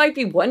on, which might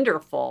be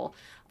wonderful,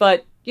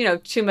 but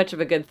too much of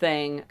a good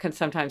thing can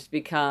sometimes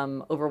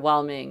become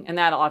overwhelming. And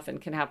that often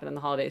can happen in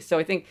the holidays. So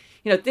I think,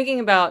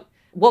 thinking about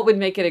what would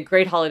make it a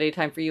great holiday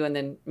time for you and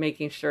then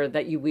making sure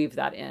that you weave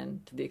that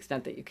in to the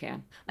extent that you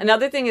can.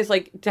 Another thing is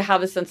like to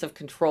have a sense of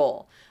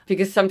control,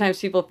 because sometimes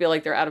people feel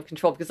like they're out of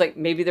control because like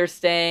maybe they're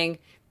staying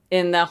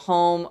in the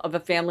home of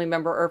a family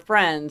member or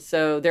friend.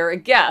 So they're a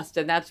guest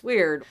and that's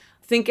weird.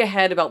 Think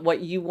ahead about what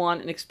you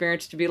want an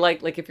experience to be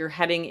like. Like if you're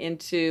heading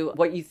into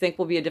what you think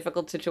will be a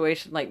difficult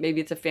situation, like maybe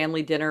it's a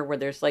family dinner where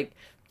there's like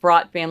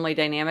fraught family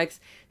dynamics,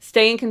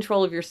 stay in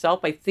control of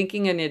yourself by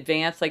thinking in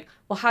advance, like,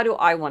 well, how do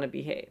I want to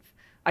behave?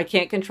 I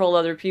can't control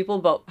other people,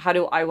 but how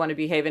do I want to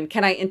behave? And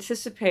can I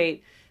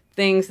anticipate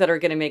things that are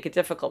going to make it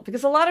difficult?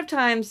 Because a lot of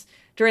times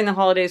during the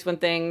holidays when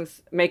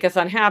things make us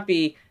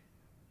unhappy,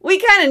 we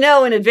kind of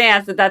know in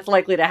advance that that's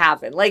likely to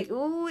happen. Like,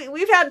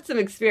 we've had some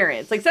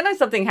experience. Like, sometimes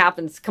something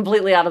happens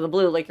completely out of the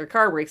blue, like your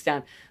car breaks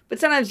down. But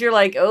sometimes you're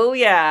like, oh,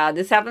 yeah,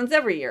 this happens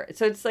every year.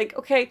 So it's like,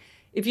 okay,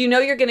 if you know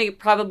you're going to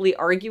probably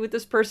argue with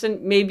this person,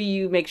 maybe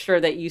you make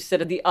sure that you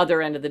sit at the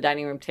other end of the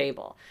dining room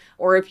table.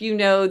 Or if you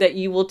know that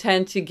you will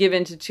tend to give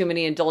into too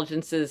many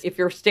indulgences, if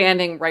you're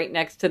standing right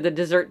next to the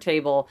dessert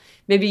table,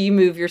 maybe you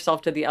move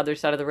yourself to the other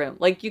side of the room.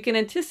 Like, you can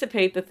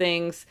anticipate the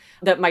things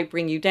that might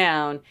bring you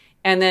down,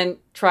 and then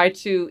try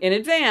to, in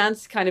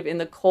advance, kind of in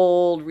the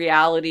cold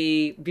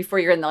reality, before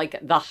you're in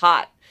the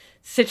hot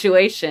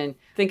situation,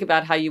 think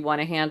about how you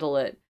want to handle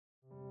it.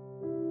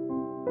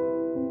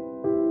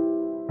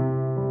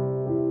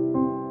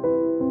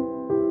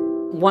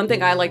 One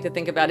thing I like to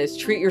think about is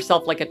treat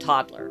yourself like a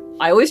toddler.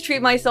 I always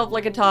treat myself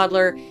like a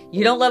toddler.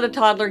 You don't let a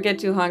toddler get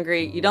too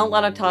hungry. You don't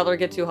let a toddler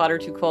get too hot or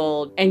too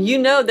cold. And you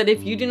know that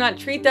if you do not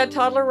treat that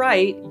toddler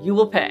right, you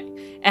will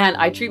pay. And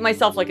I treat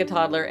myself like a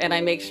toddler, and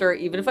I make sure,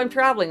 even if I'm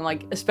traveling,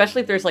 like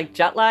especially if there's like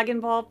jet lag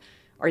involved,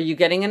 are you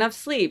getting enough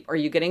sleep? Are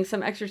you getting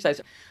some exercise?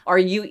 Are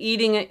you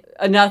eating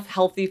enough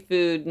healthy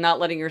food, not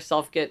letting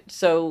yourself get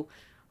so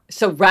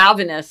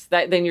ravenous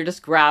that then you're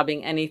just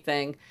grabbing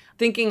anything?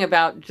 Thinking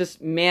about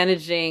just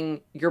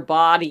managing your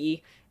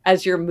body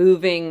as you're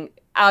moving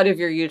out of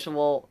your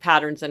usual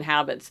patterns and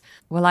habits.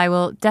 Well, I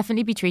will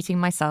definitely be treating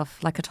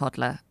myself like a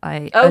toddler.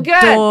 I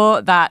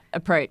adore that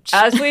approach.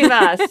 As we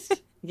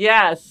must.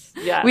 Yes.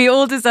 We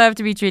all deserve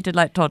to be treated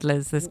like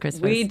toddlers this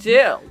Christmas. We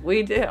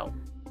do.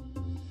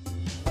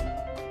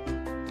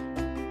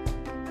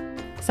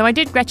 So I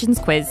did Gretchen's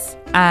quiz,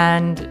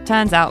 and it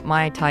turns out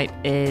my type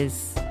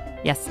is,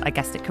 yes, I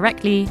guessed it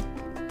correctly,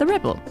 the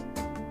rebel.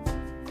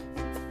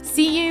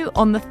 See you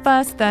on the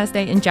first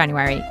Thursday in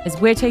January, as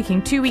we're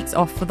taking 2 weeks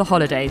off for the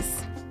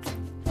holidays.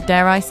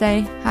 Dare I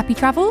say, happy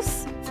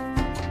travels?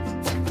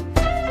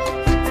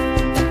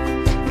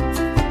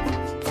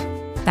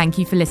 Thank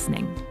you for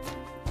listening.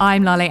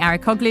 I'm Lale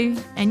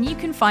Arikoglu, and you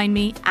can find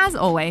me, as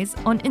always,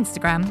 on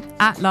Instagram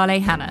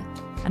 @LaleHannah,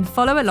 and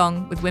follow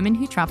along with Women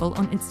Who Travel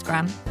on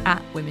Instagram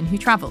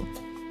 @WomenWhoTravel.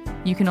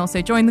 You can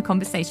also join the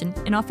conversation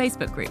in our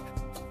Facebook group.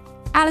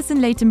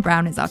 Alison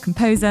Leighton-Brown is our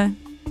composer.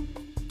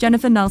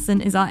 Jennifer Nelson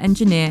is our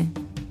engineer.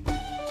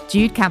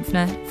 Jude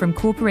Kampfner from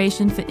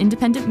Corporation for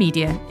Independent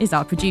Media is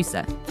our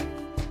producer.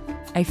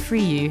 I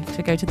free you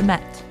to go to the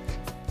Met.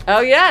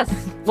 Oh, yes.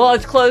 Well,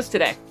 it's closed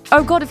today.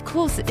 Oh, God, of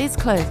course, it is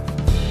closed.